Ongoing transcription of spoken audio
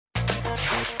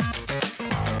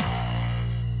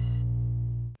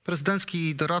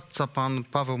Prezydencki doradca, pan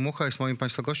Paweł Mucha, jest moim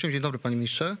państwa gościem. Dzień dobry, panie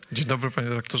ministrze. Dzień dobry, panie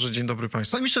redaktorze, dzień dobry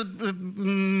państwu. Panie ministrze,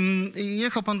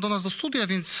 jechał pan do nas do studia,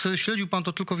 więc śledził pan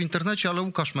to tylko w internecie, ale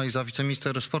Łukasz Mejza,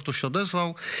 wiceminister sportu, się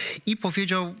odezwał i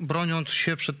powiedział, broniąc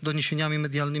się przed doniesieniami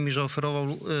medialnymi, że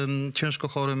oferował ciężko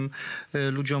chorym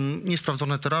ludziom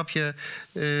niesprawdzone terapie.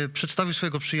 Przedstawił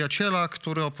swojego przyjaciela,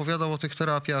 który opowiadał o tych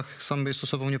terapiach. Sam jest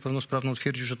osobą niepełnosprawną,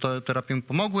 twierdził, że te terapie mu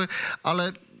pomogły,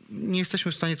 ale nie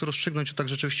jesteśmy w stanie tu rozstrzygnąć, czy tak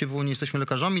rzeczywiście było, nie jesteśmy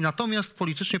lekarzami. Natomiast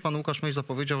politycznie pan Łukasz Mejza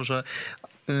powiedział, że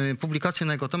publikacje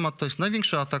na jego temat to jest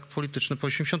największy atak polityczny po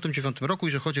 1989 roku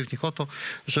i że chodzi w nich o to,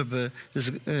 żeby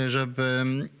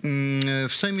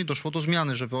w Sejmie doszło do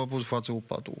zmiany, żeby obóz władzy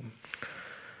upadł.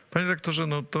 Panie redaktorze,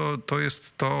 no to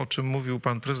jest to, o czym mówił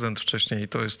pan prezydent wcześniej i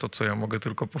to jest to, co ja mogę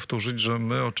tylko powtórzyć, że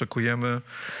my oczekujemy,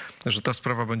 że ta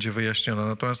sprawa będzie wyjaśniona.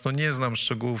 Natomiast no, nie znam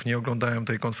szczegółów, nie oglądałem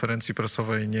tej konferencji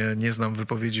prasowej, nie znam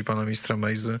wypowiedzi pana ministra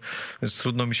Mejzy, więc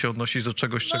trudno mi się odnosić do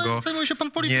czegoś, czego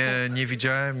nie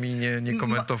widziałem i nie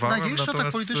komentowałem. Największy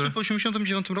atak polityczny po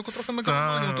 1989 roku trochę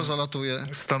megalomanią to zalatuje.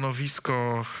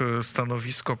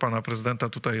 Stanowisko pana prezydenta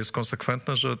tutaj jest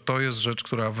konsekwentne, że to jest rzecz,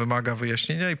 która wymaga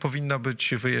wyjaśnienia i powinna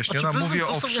być wyjaśniona. Mówię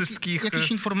o wszystkich...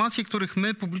 Jakieś informacje, których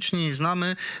my publicznie nie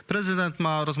znamy. Prezydent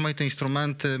ma rozmaite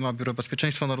instrumenty, ma Biuro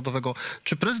Bezpieczeństwa Narodowego.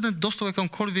 Czy prezydent dostał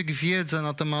jakąkolwiek wiedzę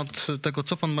na temat tego,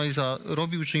 co pan Mejza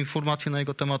robił, czy informacje na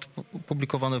jego temat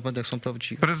publikowane w mediach są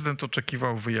prawdziwe? Prezydent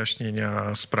oczekiwał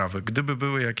wyjaśnienia sprawy. Gdyby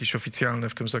były jakieś oficjalne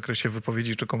w tym zakresie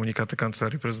wypowiedzi czy komunikaty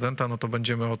Kancelarii Prezydenta, no to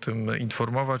będziemy o tym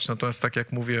informować. Natomiast tak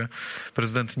jak mówię,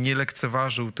 prezydent nie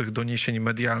lekceważył tych doniesień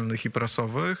medialnych i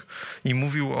prasowych i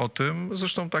mówił o tym,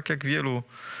 zresztą tak jak wielu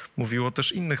mówiło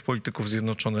też innych polityków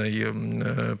Zjednoczonej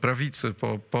Prawicy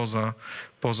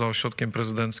poza ośrodkiem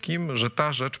prezydenckim, że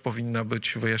ta rzecz powinna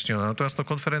być wyjaśniona. Natomiast no,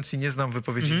 konferencji nie znam,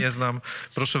 wypowiedzi nie znam.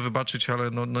 Proszę wybaczyć, ale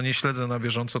no, nie śledzę na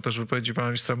bieżąco też wypowiedzi pana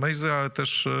ministra Mejzy, ale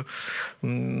też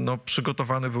no,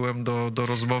 przygotowany byłem do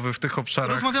rozmowy w tych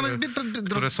obszarach,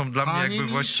 które są dla mnie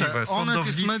jakby właściwe. Onet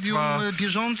jest medium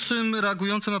bieżącym,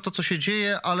 reagującym na to, co się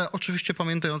dzieje, ale oczywiście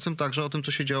pamiętającym także o tym,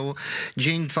 co się działo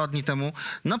dzień, 2 dni temu.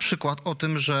 Na przykład o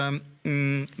tym, że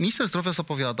minister zdrowia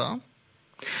zapowiada,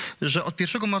 że od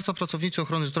 1 marca pracownicy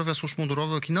ochrony zdrowia, służb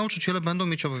mundurowych i nauczyciele będą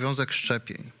mieć obowiązek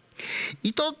szczepień.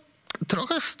 I to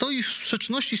trochę stoi w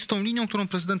sprzeczności z tą linią, którą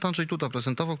prezydent Andrzej Duda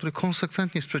prezentował, który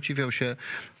konsekwentnie sprzeciwiał się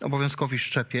obowiązkowi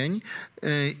szczepień.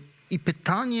 I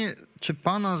pytanie, czy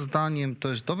pana zdaniem to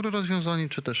jest dobre rozwiązanie,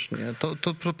 czy też nie?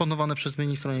 To proponowane przez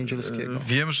ministra Niedzielskiego.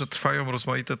 Wiem, że trwają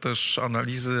rozmaite też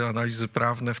analizy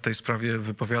prawne. W tej sprawie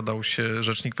wypowiadał się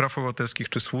Rzecznik Praw Obywatelskich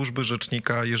czy służby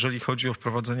rzecznika, jeżeli chodzi o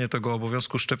wprowadzenie tego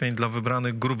obowiązku szczepień dla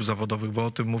wybranych grup zawodowych, bo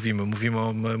o tym mówimy. Mówimy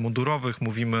o mundurowych,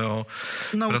 mówimy o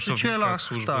pracownikach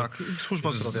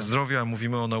służby zdrowia,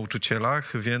 mówimy o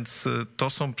nauczycielach, więc to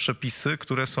są przepisy,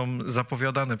 które są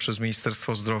zapowiadane przez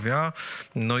Ministerstwo Zdrowia.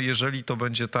 No jeżeli to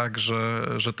będzie tak, że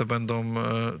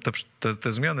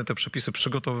te zmiany, te przepisy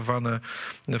przygotowywane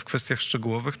w kwestiach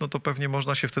szczegółowych, no to pewnie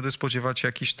można się wtedy spodziewać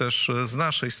jakichś też z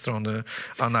naszej strony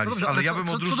analiz. Dobrze, ale ja bym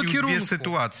odróżnił dwie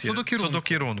sytuacje. Co do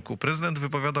kierunku. Prezydent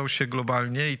wypowiadał się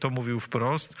globalnie i to mówił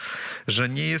wprost, że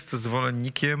nie jest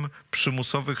zwolennikiem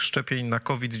przymusowych szczepień na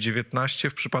COVID-19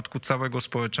 w przypadku całego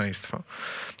społeczeństwa.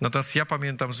 Natomiast ja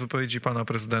pamiętam z wypowiedzi pana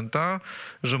prezydenta,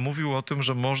 że mówił o tym,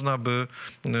 że można by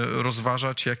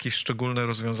rozważać jakieś szczególne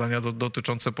rozwiązania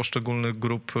dotyczące poszczególnych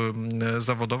grup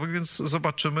zawodowych, więc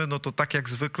zobaczymy, no to tak jak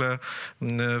zwykle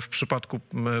w przypadku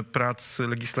prac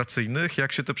legislacyjnych,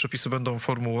 jak się te przepisy będą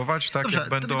formułować, tak Dobrze, jak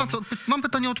będą mam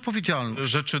pytanie o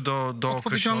odpowiedzialność. Rzeczy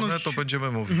dookreślone, to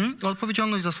będziemy mówić.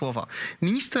 Odpowiedzialność za słowa.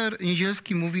 Minister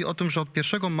Niedzielski mówi o tym, że od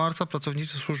 1 marca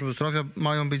pracownicy służby zdrowia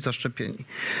mają być zaszczepieni.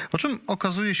 Po czym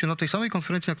okazuje się na tej samej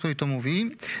konferencji, na której to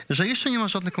mówi, że jeszcze nie ma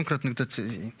żadnych konkretnych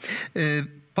decyzji.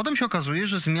 Potem się okazuje,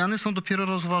 że zmiany są dopiero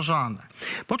rozważane.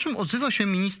 Po czym odzywa się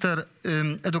minister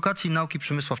edukacji i nauki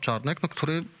Przemysław Czarnek,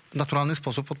 który w naturalny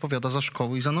sposób odpowiada za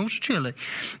szkoły i za nauczycieli.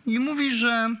 I mówi,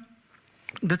 że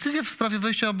decyzje w sprawie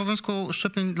wejścia obowiązku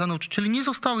szczepień dla nauczycieli nie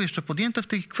zostały jeszcze podjęte. W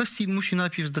tej kwestii musi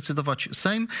najpierw zdecydować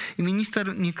Sejm i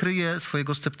minister nie kryje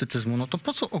swojego sceptycyzmu. No to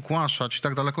po co ogłaszać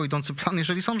tak daleko idący plan,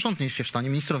 jeżeli sam rząd nie jest się w stanie,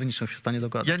 ministrowie nie są się w stanie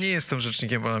dogadać? Ja nie jestem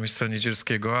rzecznikiem pana ministra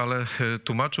Niedzielskiego, ale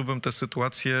tłumaczyłbym tę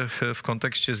sytuację w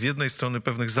kontekście z jednej strony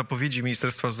pewnych zapowiedzi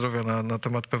Ministerstwa Zdrowia na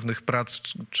temat pewnych prac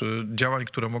czy działań,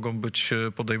 które mogą być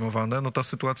podejmowane. No ta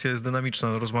sytuacja jest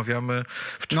dynamiczna. Rozmawiamy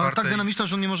w czwartek. No ale tak dynamiczna,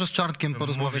 że on nie może z Czarnkiem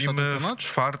porozmawiać na ten temat?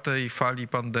 czwartej fali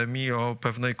pandemii, o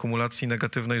pewnej kumulacji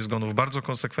negatywnej zgonów. Bardzo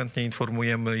konsekwentnie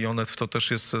informujemy i Onet w to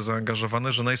też jest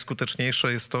zaangażowany, że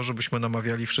najskuteczniejsze jest to, żebyśmy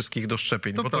namawiali wszystkich do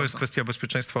szczepień, bo to jest kwestia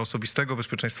bezpieczeństwa osobistego,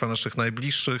 bezpieczeństwa naszych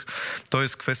najbliższych, to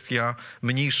jest kwestia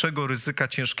mniejszego ryzyka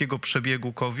ciężkiego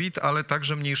przebiegu COVID, ale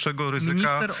także mniejszego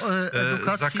ryzyka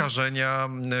zakażenia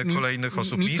kolejnych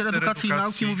osób. Minister edukacji i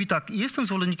nauki mówi tak, jestem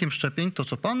zwolennikiem szczepień, to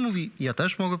co pan mówi, ja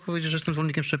też mogę powiedzieć, że jestem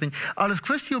zwolennikiem szczepień, ale w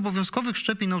kwestii obowiązkowych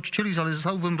szczepień nauczycieli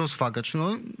zalecałbym rozwagać.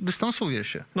 No, dystansuję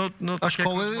się. No tak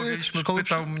szkoły, jak rozmawialiśmy,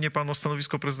 pytał mnie pan o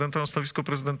stanowisko prezydenta. Stanowisko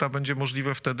prezydenta będzie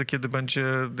możliwe wtedy, kiedy będzie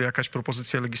jakaś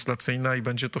propozycja legislacyjna i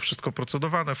będzie to wszystko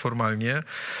procedowane formalnie.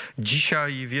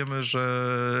 Dzisiaj wiemy,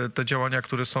 że te działania,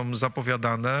 które są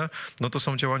zapowiadane, no to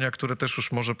są działania, które też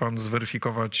już może pan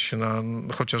zweryfikować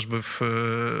chociażby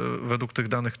według tych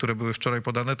danych, które były wczoraj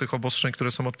podane, tych obostrzeń,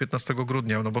 które są od 15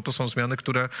 grudnia, no bo to są zmiany,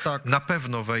 które na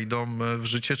pewno wejdą w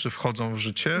życie, czy wchodzą w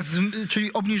życie.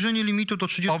 Czyli obniżenie limitu do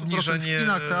 30% obniżenie w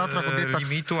kinach, teatrach, obiektach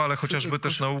limitu, ale chociażby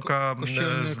też nauka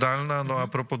zdalna. No a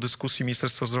propos dyskusji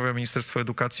Ministerstwa Zdrowia, Ministerstwa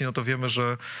Edukacji, no to wiemy,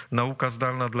 że nauka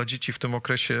zdalna dla dzieci w tym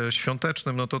okresie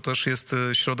świątecznym, no to też jest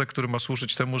środek, który ma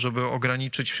służyć temu, żeby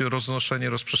ograniczyć roznoszenie,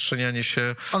 rozprzestrzenianie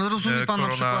się ale rozumie pan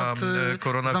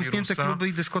koronawirusa. Zamknięte kluby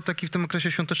i dyskoteki w tym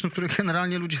okresie świątecznym, które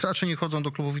generalnie ludzie raczej nie chodzą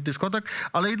do klubów i dyskotek,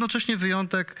 ale jednocześnie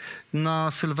wyjątek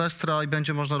na Sylwestra i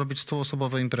będzie można robić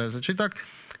 100-osobowe imprezy. Czyli tak,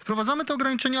 wprowadzamy te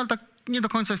ograniczenia, ale tak nie do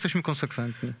końca jesteśmy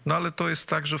konsekwentni. No ale to jest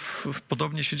tak, że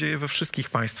podobnie się dzieje we wszystkich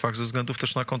państwach ze względów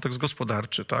też na kontekst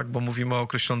gospodarczy, tak? Bo mówimy o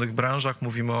określonych branżach,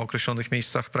 mówimy o określonych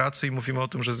miejscach pracy i mówimy o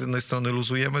tym, że z jednej strony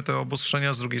luzujemy te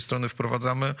obostrzenia, z drugiej strony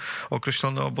wprowadzamy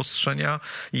określone obostrzenia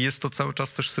i jest to cały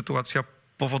czas też sytuacja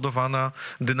powodowana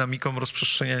dynamiką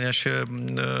rozprzestrzeniania się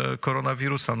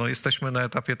koronawirusa. No jesteśmy na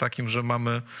etapie takim, że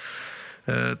mamy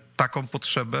taką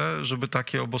potrzebę, żeby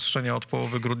takie obostrzenia od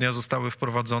połowy grudnia zostały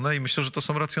wprowadzone i myślę, że to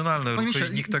są racjonalne ruchy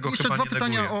i nikt tego chyba nie neguje. Jeszcze dwa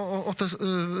pytania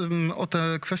o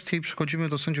te kwestie i przechodzimy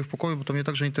do sędziów pokoju, bo to mnie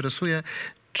także interesuje.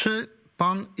 Czy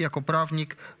pan jako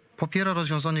prawnik popiera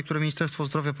rozwiązanie, które Ministerstwo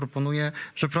Zdrowia proponuje,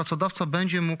 że pracodawca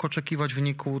będzie mógł oczekiwać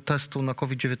wyniku testu na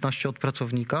COVID-19 od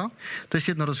pracownika? To jest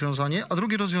jedno rozwiązanie. A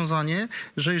drugie rozwiązanie,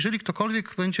 że jeżeli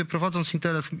ktokolwiek będzie prowadząc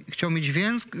interes chciał mieć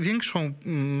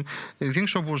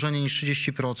większe obłożenie niż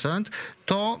 30%,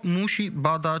 to musi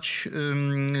badać,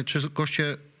 czy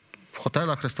goście w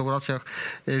hotelach, restauracjach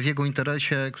w jego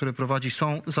interesie, który prowadzi,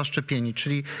 są zaszczepieni.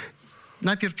 Czyli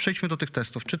najpierw przejdźmy do tych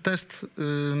testów. Czy test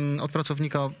od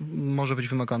pracownika może być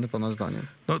wymagany pana zdaniem?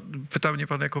 No, pytał mnie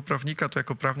pan jako prawnika, to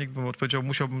jako prawnik bym odpowiedział,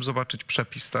 musiałbym zobaczyć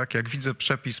przepis, tak? Jak widzę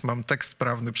przepis, mam tekst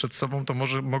prawny przed sobą, to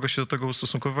mogę się do tego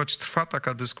ustosunkować. Trwa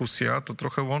taka dyskusja, to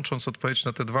trochę łącząc odpowiedź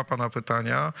na te dwa pana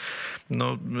pytania,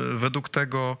 no, według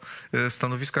tego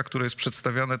stanowiska, które jest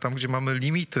przedstawiane tam, gdzie mamy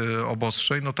limity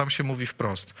obostrzeń, no tam się mówi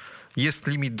wprost. Jest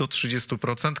limit do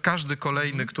 30%. Każdy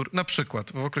kolejny, który, na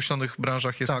przykład w określonych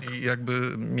branżach jest i jakby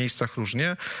miejscach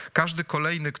różnie, każdy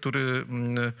kolejny, który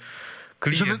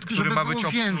klient, który ma być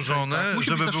obsłużony,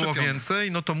 żeby było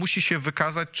więcej, no to musi się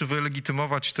wykazać czy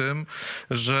wylegitymować tym,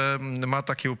 że ma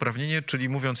takie uprawnienie, czyli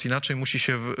mówiąc inaczej, musi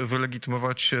się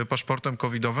wylegitymować paszportem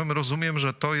covidowym. Rozumiem,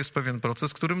 że to jest pewien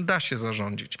proces, którym da się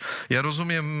zarządzić. Ja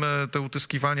rozumiem te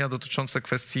utyskiwania dotyczące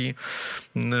kwestii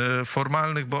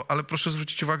formalnych, ale proszę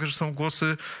zwrócić uwagę, że są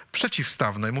głosy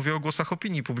przeciwstawne. Mówię o głosach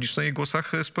opinii publicznej i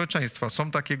głosach społeczeństwa.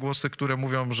 Są takie głosy, które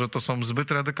mówią, że to są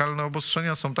zbyt radykalne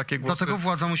obostrzenia, są takie głosy, dlatego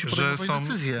władza musi podejmować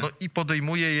decyzje. No i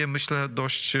podejmuje je, myślę,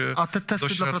 dość A te testy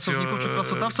dla pracowników, czy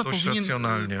pracodawca powinien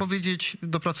racjonalnie powiedzieć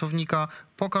do pracownika,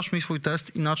 pokaż mi swój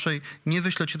test, inaczej nie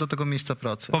wyślę cię do tego miejsca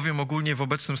pracy? Powiem ogólnie, w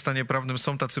obecnym stanie prawnym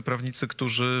są tacy prawnicy,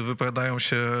 którzy wypowiadają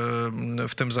się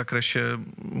w tym zakresie,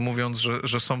 mówiąc,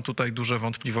 że są tutaj duże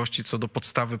wątpliwości co do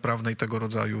podstawy prawnej tego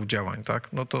rodzaju działań, tak?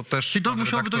 No to też czyli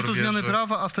musiałoby dojść do zmiany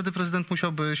prawa, a wtedy prezydent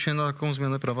musiałby się na taką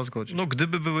zmianę prawa zgodzić. No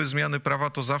gdyby były zmiany prawa,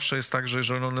 to zawsze jest tak, że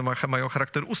jeżeli one mają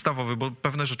charakter ustawowy, bo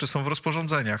pewne rzeczy są w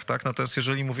rozporządzeniach, tak? Natomiast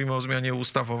jeżeli mówimy o zmianie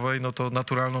ustawowej, no to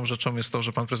naturalną rzeczą jest to,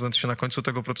 że pan prezydent się na końcu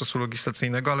tego procesu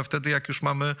legislacyjnego, ale wtedy jak już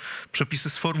mamy przepisy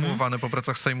sformułowane po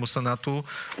pracach Sejmu, Senatu,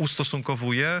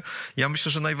 ustosunkowuje. Ja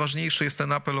myślę, że najważniejszy jest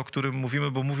ten apel, o którym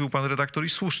mówimy, bo mówił pan redaktor i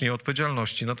słusznie, o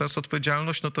odpowiedzialności. Natomiast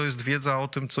odpowiedzialność, no to jest wiedza o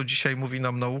tym, co dzisiaj mówi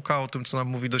nam nauka, o tym, co nam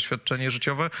mówi doświadczenie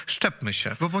życiowe. Szczepmy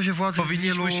się. W obozie władzy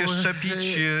powinniśmy się szczepić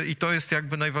i to jest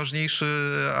jakby najważniejszy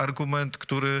argument,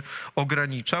 który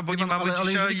ogranicza, bo nie mamy ale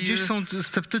dzisiaj... jeżeli gdzieś są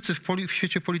sceptycy w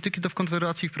świecie polityki, to w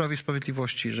Konfederacji i w Prawie i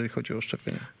Sprawiedliwości, jeżeli chodzi o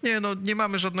szczepienia. Nie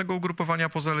mamy żadnego ugrupowania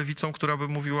poza Lewicą, która by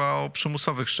mówiła o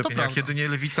przymusowych szczepieniach. Jedynie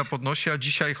Lewica podnosi, a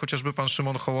dzisiaj chociażby pan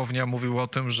Szymon Hołownia mówił o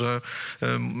tym, że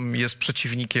jest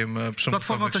przeciwnikiem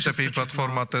przymusowych szczepień.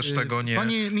 Platforma też tego nie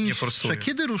forsuje. Panie ministrze,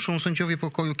 kiedy ruszą sędziowie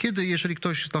pokoju? Kiedy, jeżeli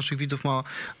ktoś z naszych widzów ma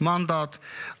mandat,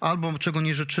 albo czego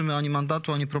nie życzymy, ani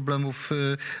mandatu, ani problemów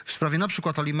w sprawie na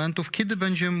przykład alimentów, kiedy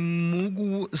będzie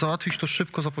mógł załatwić to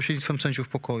szybko za pośrednictwem sędziów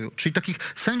pokoju? Czyli takich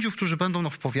sędziów, którzy będą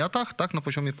w powiatach, tak? Na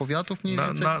poziomie powiatów mniej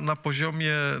więcej?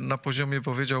 Na poziomie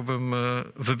powiedziałbym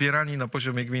wybierani na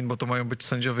poziomie gmin, bo to mają być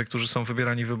sędziowie, którzy są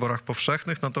wybierani w wyborach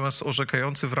powszechnych, natomiast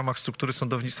orzekający w ramach struktury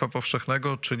sądownictwa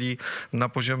powszechnego, czyli na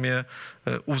poziomie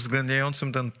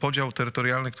uwzględniającym ten podział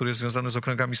terytorialny, który jest związany z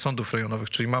okręgami sądów rejonowych.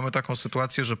 Czyli mamy taką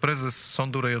sytuację, że prezes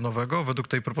sądu rejonowego, według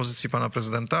tej propozycji pana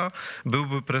prezydenta,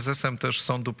 byłby prezesem też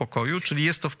sądu pokoju, czyli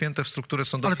jest to wpięte w strukturę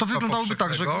sądownictwa powszechnego. Ale to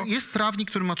wyglądałoby tak, że jest prawnik,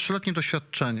 który ma 3-letnie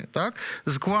doświadczenie, tak?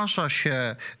 Zgłasza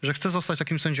się, że chce zostać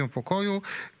takim sędzią pokoju.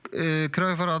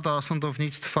 Krajowa Rada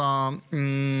Sądownictwa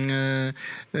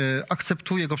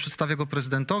akceptuje go, przedstawia go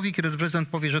prezydentowi. Kiedy prezydent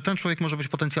powie, że ten człowiek może być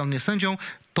potencjalnie sędzią,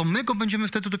 to my go będziemy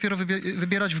wtedy dopiero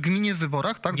wybierać w gminie w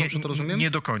wyborach, tak? Dobrze to rozumiem? Nie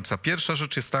do końca. Pierwsza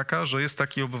rzecz jest taka, że jest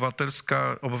taki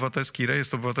obywatelski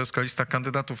rejestr, obywatelska lista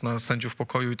kandydatów na sędziów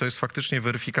pokoju i to jest faktycznie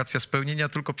weryfikacja spełnienia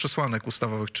tylko przesłanek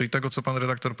ustawowych, czyli tego, co pan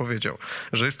redaktor powiedział,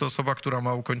 że jest to osoba, która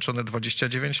ma ukończone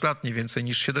 29 lat, nie więcej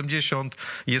niż 70,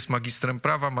 jest magistrem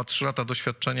prawa, ma 3 lata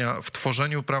doświadczenia w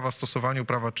tworzeniu prawa, stosowaniu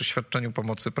prawa czy świadczeniu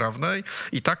pomocy prawnej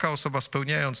i taka osoba,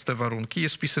 spełniając te warunki,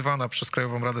 jest wpisywana przez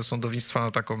Krajową Radę Sądownictwa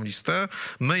na taką listę.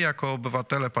 My jako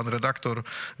obywatele, pan redaktor,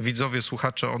 widzowie,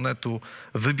 słuchacze Onetu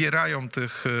wybierają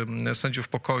tych sędziów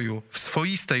pokoju w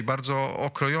swoistej, bardzo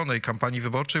okrojonej kampanii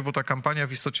wyborczej, bo ta kampania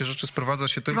w istocie rzeczy sprowadza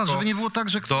się tylko żeby nie było tak,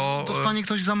 że dostanie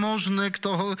ktoś zamożny,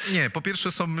 kto... Nie, po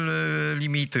pierwsze są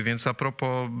limity, więc a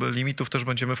propos limitów też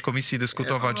będziemy w komisji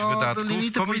dyskutować wydatków.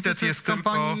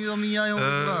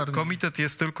 Komitet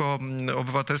jest tylko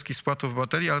obywatelski z płat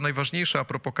obywateli, ale najważniejsze a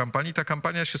propos kampanii, ta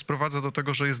kampania się sprowadza do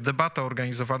tego, że jest debata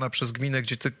organizowana przez gminę,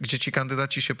 gdzie ci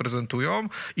kandydaci się prezentują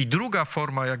i druga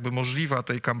forma jakby możliwa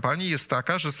tej kampanii jest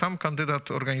taka, że sam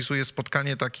kandydat organizuje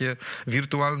spotkanie takie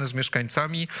wirtualne z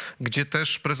mieszkańcami, gdzie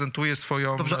też prezentuje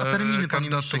swoją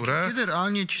kandydaturę. Kiedy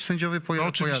realnie ci sędziowie pojawią?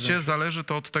 Oczywiście zależy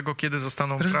to od tego, kiedy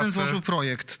zostaną Prezydent złożył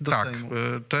projekt do Sejmu.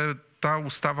 Ta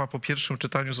ustawa po pierwszym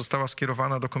czytaniu została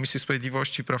skierowana do Komisji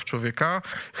Sprawiedliwości i Praw Człowieka.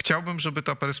 Chciałbym, żeby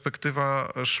ta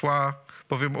perspektywa szła,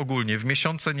 powiem ogólnie, w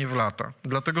miesiące, nie w lata.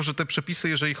 Dlatego, że te przepisy,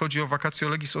 jeżeli chodzi o vacatio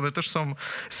legis, one też są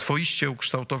swoiście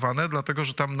ukształtowane, dlatego,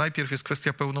 że tam najpierw jest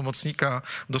kwestia pełnomocnika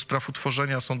do spraw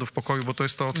utworzenia sądów pokoju, bo to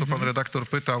jest to, o co pan redaktor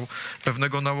pytał,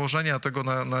 pewnego nałożenia tego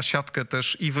na siatkę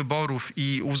też i wyborów,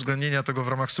 i uwzględnienia tego w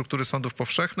ramach struktury sądów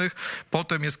powszechnych.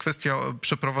 Potem jest kwestia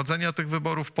przeprowadzenia tych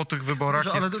wyborów, po tych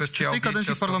wyborach jest kwestia w tej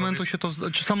kadencji parlamentu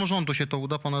czy samorządu się to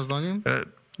uda, pana zdaniem?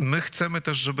 My chcemy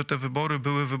też, żeby te wybory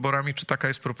były wyborami, czy taka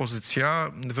jest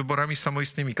propozycja, wyborami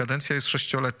samoistnymi. Kadencja jest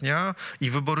 6-letnia i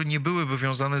wybory nie byłyby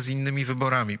wiązane z innymi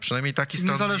wyborami. Przynajmniej taki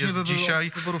stan jest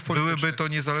dzisiaj. Byłyby to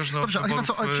niezależne od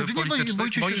wyborów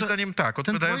politycznych. Moim zdaniem tak.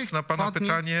 Odpowiadając na pana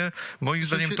pytanie, moim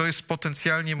zdaniem to jest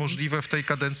potencjalnie możliwe w tej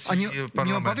kadencji parlamentu.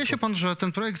 Nie obawia się pan, że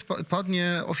ten projekt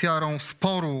padnie ofiarą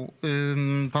sporu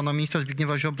pana ministra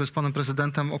Zbigniewa Ziobry z panem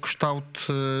prezydentem o kształt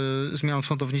zmian w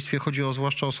sądownictwie? Chodzi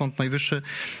zwłaszcza o Sąd Najwyższy,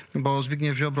 bo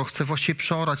Zbigniew Ziobro chce właściwie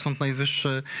przeorać Sąd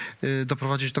Najwyższy,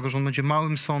 doprowadzić do tego, że on będzie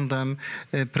małym sądem.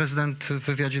 Prezydent w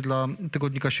wywiadzie dla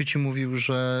tygodnika Sieci mówił,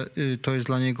 że to jest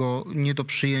dla niego nie do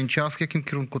przyjęcia. W jakim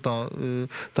kierunku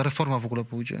ta reforma w ogóle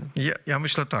pójdzie? Ja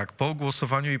myślę tak, po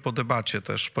głosowaniu i po debacie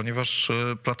też, ponieważ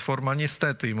Platforma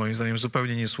niestety i moim zdaniem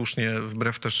zupełnie niesłusznie,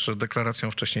 wbrew też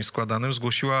deklaracjom wcześniej składanym,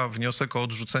 zgłosiła wniosek o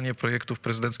odrzucenie projektów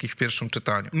prezydenckich w pierwszym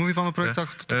czytaniu. Mówi pan o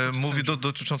projektach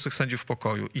dotyczących sędziów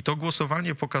pokoju. I to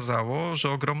głosowanie pokazało, że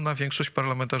ogromna większość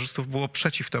parlamentarzystów było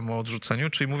przeciw temu odrzuceniu,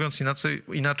 czyli mówiąc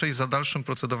inaczej za dalszym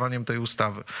procedowaniem tej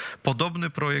ustawy. Podobny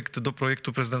projekt do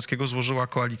projektu prezydenckiego złożyła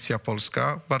Koalicja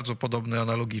Polska, bardzo podobny,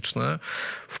 analogiczny.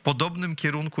 W podobnym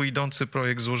kierunku idący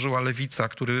projekt złożyła Lewica,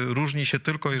 który różni się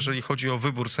tylko, jeżeli chodzi o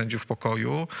wybór sędziów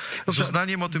pokoju. Z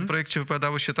uznaniem o tym projekcie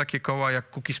wypowiadały się takie koła jak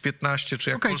Kukiz 15, czy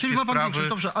jak Polskie Sprawy,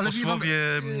 posłowie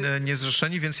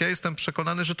niezrzeszeni, więc ja jestem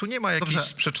przekonany, że tu nie ma jakiejś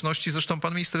sprzeczności. Zresztą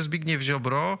pan minister Zbigniew Ziobro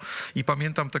Ziobro i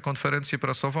pamiętam tę konferencję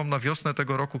prasową na wiosnę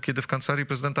tego roku, kiedy w Kancelarii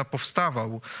Prezydenta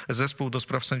powstawał zespół do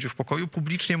spraw sędziów pokoju,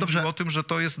 publicznie mówił o tym, że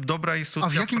to jest dobra instytucja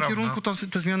prawna. A w jakim prawna. kierunku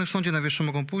te zmiany w Sądzie Najwyższym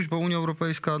mogą pójść? Bo Unia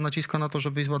Europejska naciska na to,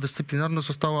 żeby Izba Dyscyplinarna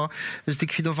została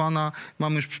zlikwidowana.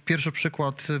 Mamy już pierwszy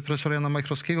przykład profesora Jana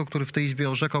Majchrowskiego, który w tej Izbie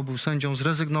orzekał, był sędzią,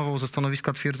 zrezygnował ze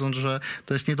stanowiska, twierdząc, że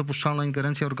to jest niedopuszczalna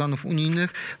ingerencja organów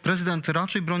unijnych. Prezydent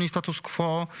raczej broni status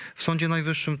quo w Sądzie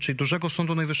Najwyższym, czyli dużego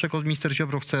Sądu Najwyższego. Minister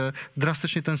Ziobro chce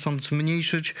drastycznie ten sąd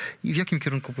zmniejszyć. I w jakim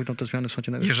kierunku pójdą te zmiany w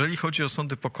Sądzie Najwyższym? Jeżeli chodzi o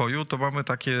sądy pokoju, to mamy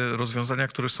takie rozwiązania,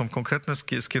 które są konkretne,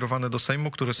 skierowane do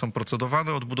Sejmu, które są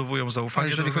procedowane, odbudowują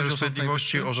zaufanie do wymiaru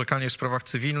sprawiedliwości, orzekanie w sprawach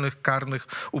cywilnych, karnych,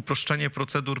 uproszczenie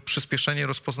procedur, przyspieszenie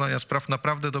rozpoznania spraw.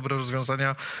 Naprawdę dobre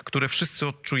rozwiązania, które wszyscy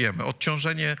odczujemy.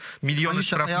 Odciążenie, miliony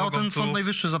spraw ja mogą o ten Sąd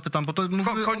Najwyższy zapytam, bo to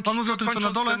pan mówi o tym, co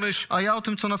na dole, a ja o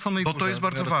tym, co na samej górze. Bo to jest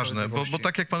bardzo ważne, bo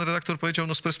tak jak pan redaktor powiedział,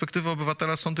 no z perspektywy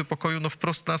obywatela sądy pokoju no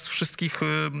wprost nas wszystkich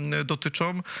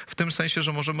dotyczą, w tym sensie,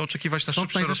 że możemy oczekiwać na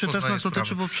szybsze rozpoznanie sprawy.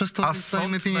 Dotyczy, bo przez to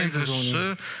dostajemy pieniędzy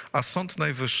a Sąd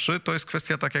Najwyższy to jest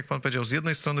kwestia, tak jak pan powiedział, z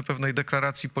jednej strony pewnej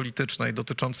deklaracji politycznej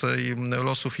dotyczącej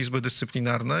losów Izby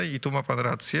Dyscyplinarnej i tu ma pan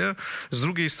rację, z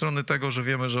drugiej strony tego, że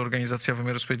wiemy, że organizacja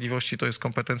wymiaru sprawiedliwości to jest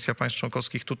kompetencja państw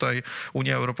członkowskich. Tutaj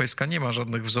Unia Europejska nie ma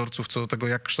żadnych wzorców co do tego,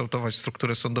 jak kształtować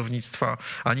strukturę sądownictwa,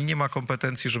 ani nie ma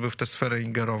kompetencji, żeby w tę sferę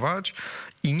ingerować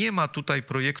i nie ma tutaj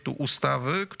projektu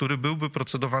ustawy, który byłby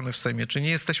procedowany w Sejmie. Czy nie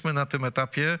jesteśmy na tym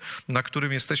etapie, na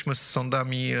którym jesteśmy z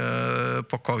sądami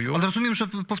pokoju. Ale rozumiem, że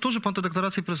powtórzy pan tę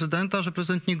deklarację prezydenta, że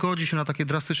prezydent nie godzi się na takie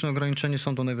drastyczne ograniczenie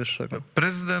Sądu Najwyższego.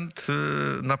 Prezydent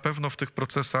na pewno w tych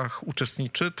procesach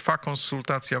uczestniczy. Trwa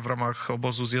konsultacja w ramach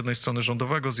obozu z jednej strony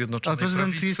rządowego, Zjednoczonej Prawicy. A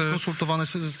prezydent jest konsultowany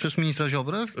przez ministra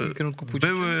Ziobrę? W jakim kierunku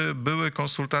pójdziecie? Były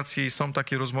konsultacje i są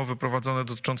takie rozmowy prowadzone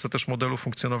dotyczące też modelu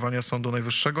funkcjonowania Sądu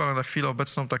Najwyższego, ale na chwilę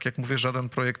obecną, tak jak mówię, żaden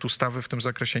projekt ustawy w tym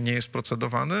zakresie nie jest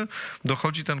procedowany.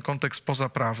 Dochodzi ten kontekst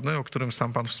pozaprawny, o którym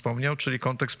sam pan wspomniał, czyli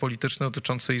kontekst polityczny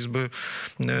dotyczący Izby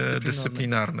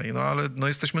Dyscyplinarnej. No ale no,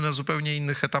 jesteśmy na zupełnie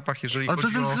innych etapach, jeżeli chodzi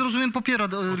prezydent, o... rozumiem, popiera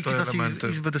likwidację elementy.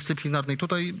 Izby Dyscyplinarnej.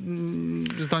 Tutaj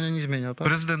zdania nie zmienia, tak?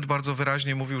 Prezydent bardzo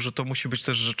wyraźnie mówił, że to musi być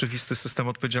też rzeczywisty system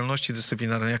odpowiedzialności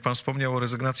dyscyplinarnej. Jak pan wspomniał o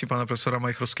rezygnacji pana profesora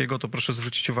Majchrowskiego, to proszę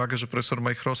zwrócić uwagę, że profesor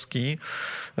Majchrowski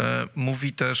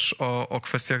mówi też o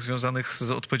kwestiach związanych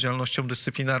z odpowiedzialnością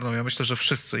dyscyplinarną. Ja myślę, że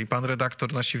wszyscy, i pan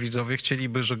redaktor, nasi widzowie,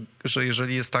 chcieliby, że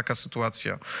jeżeli jest taka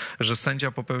sytuacja, że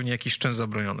sędzia popełni jakiś czyn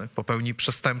zabroniony, popełni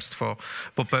przestępstwo,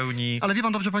 popełni... Ale wie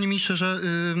pan dobrze, panie ministrze, że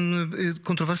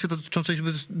kontrowersje dotyczące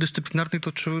Izby Dyscyplinarnej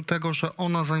dotyczyły tego, że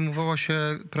ona zajmowała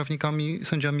się prawnikami,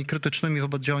 sędziami krytycznymi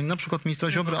wobec działań na przykład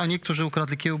ministra Ziobry, a niektórzy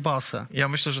ukradli kiełbasę. Ja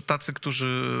myślę, że tacy,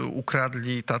 którzy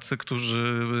ukradli, tacy,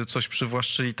 którzy coś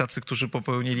przywłaszczyli, tacy, którzy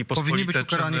popełnili pospolite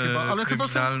czyny ale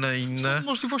kryminalne i inne. Są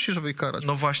możliwości, żeby ich karać.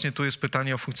 No właśnie, tu jest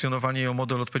pytanie o funkcjonowanie i o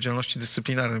model odpowiedzialności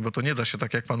dyscyplinarnej, bo to nie da się,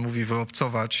 tak jak pan mówi,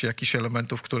 wyobcować jakichś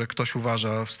elementów, które ktoś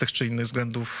uważa z tych czy innych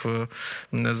względów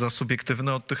za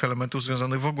subiektywne, od tych elementów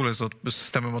związanych w ogóle z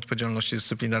systemem odpowiedzialności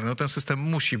dyscyplinarnej. No ten system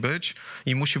musi być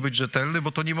i musi być rzetelny,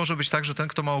 bo to nie może być tak, że ten,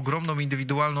 kto ma ogromną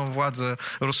indywidualną władzę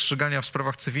rozstrzygania w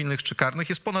sprawach cywilnych czy karnych,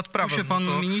 jest ponad prawem. Tu się pan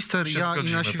minister, ja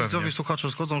i nasi pewnie. widzowie, słuchacze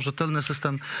zgodzą, rzetelny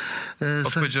system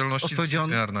odpowiedzialności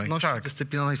dyscyplinarnej. Tak.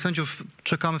 Dyscyplinarnej sędziów.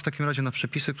 Czekamy w takim razie na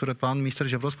przepisy, które pan minister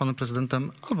Ziobro z panem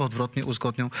prezydentem albo odwrotnie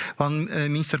uzgodnią. Pan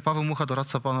minister Paweł Mucha,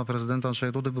 doradca pana prezydenta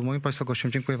Andrzeja Dudy, był moim państwa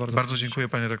gościem. Dziękuję bardzo. Bardzo dziękuję,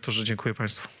 panie rektorze. Dziękuję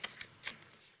państwu.